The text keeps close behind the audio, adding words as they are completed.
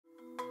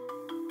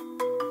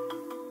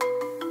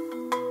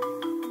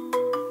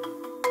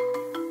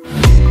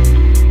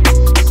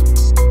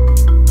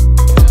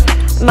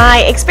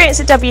My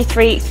experience at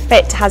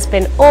W3Fit has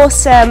been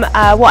awesome.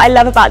 What I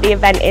love about the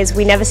event is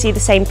we never see the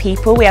same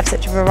people. We have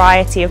such a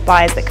variety of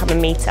buyers that come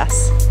and meet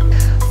us.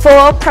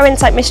 For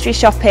PROINSIGHT Mystery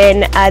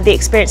Shopping, the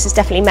experience has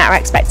definitely met our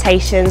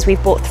expectations.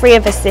 We've bought 3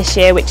 of us this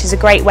year, which is a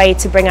great way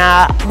to bring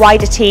our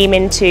wider team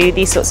into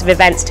these sorts of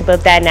events to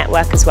build their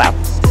network as well.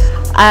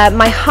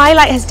 My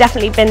highlight has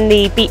definitely been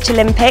the Beach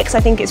Olympics.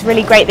 I think it's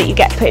really great that you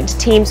get put into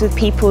teams with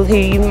people who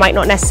you might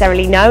not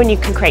necessarily know, and you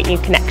can create new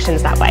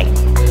connections that way.